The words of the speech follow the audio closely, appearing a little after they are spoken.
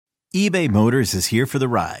eBay Motors is here for the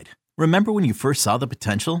ride. Remember when you first saw the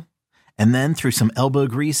potential? And then through some elbow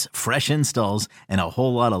grease, fresh installs, and a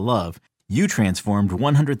whole lot of love, you transformed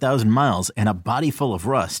 100,000 miles and a body full of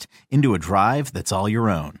rust into a drive that's all your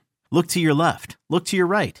own. Look to your left. Look to your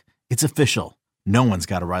right. It's official. No one's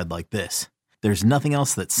got a ride like this. There's nothing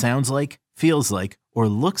else that sounds like, feels like, or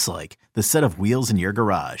looks like the set of wheels in your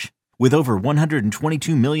garage. With over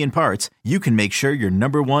 122 million parts, you can make sure your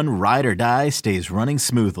number one ride or die stays running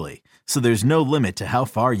smoothly. So there's no limit to how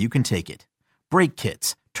far you can take it. Brake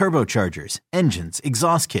kits, turbochargers, engines,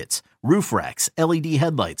 exhaust kits, roof racks, LED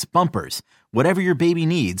headlights, bumpers, whatever your baby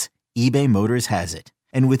needs, eBay Motors has it.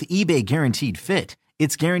 And with eBay Guaranteed Fit,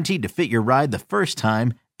 it's guaranteed to fit your ride the first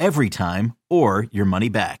time, every time, or your money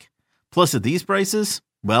back. Plus at these prices,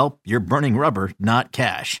 well, you're burning rubber, not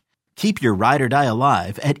cash. Keep your ride or die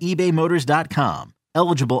alive at ebaymotors.com.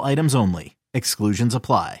 Eligible items only. Exclusions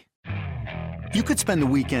apply. You could spend the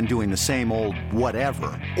weekend doing the same old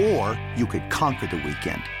whatever, or you could conquer the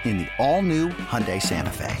weekend in the all-new Hyundai Santa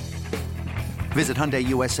Fe. Visit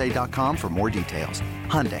HyundaiUSA.com for more details.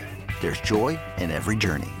 Hyundai, there's joy in every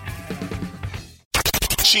journey.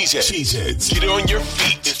 Cheeseheads. Get on your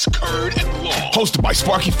feet. It's Curd and Long. Hosted by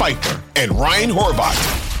Sparky Fifer and Ryan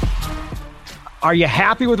Horvath. Are you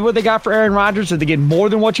happy with what they got for Aaron Rodgers? Did they get more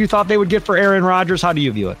than what you thought they would get for Aaron Rodgers? How do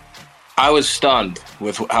you view it? I was stunned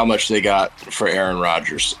with how much they got for Aaron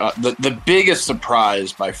Rodgers. The biggest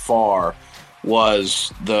surprise by far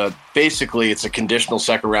was basically it's a conditional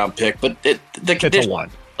second-round pick, but the conditional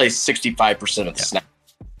plays 65% of the snap.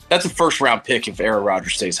 That's a first-round pick if Aaron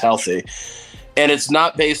Rodgers stays healthy. And it's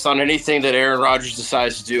not based on anything that Aaron Rodgers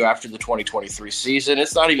decides to do after the 2023 season.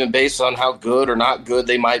 It's not even based on how good or not good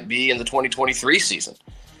they might be in the 2023 season.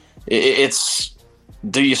 It's,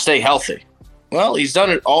 do you stay healthy? Well, he's done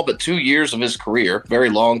it all but 2 years of his career, very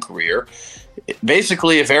long career.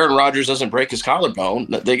 Basically, if Aaron Rodgers doesn't break his collarbone,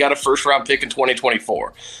 they got a first-round pick in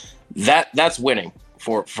 2024. That's winning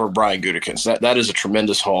for Brian Gutekunst. That is a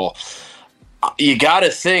tremendous haul. You got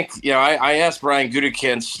to think, I asked Brian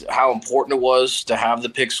Gutekunst how important it was to have the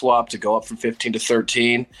pick swap to go up from 15 to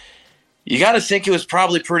 13. You got to think it was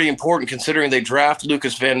probably pretty important considering they draft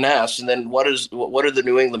Lucas Van Ness, and then what do the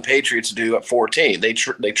New England Patriots do at 14? They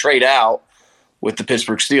trade out with the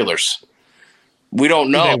Pittsburgh Steelers. We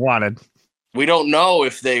don't know. They wanted. We don't know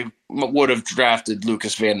if they would have drafted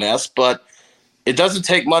Lucas Van Ness, but it doesn't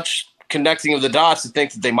take much connecting of the dots to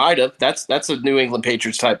think that they might have. That's a New England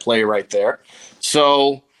Patriots type play right there.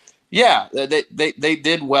 So yeah, they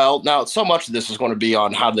did well. Now, so much of this is going to be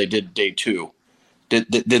on how they did day two. Did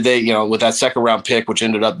they, with that second round pick, which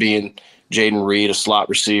ended up being Jaden Reed, a slot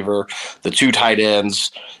receiver, the two tight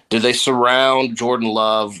ends, did they surround Jordan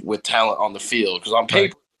Love with talent on the field? Because on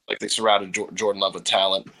paper, like they surrounded Jordan Love with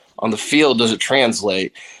talent. On the field, does it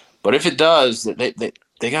translate? But if it does,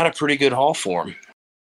 they got a pretty good haul for him.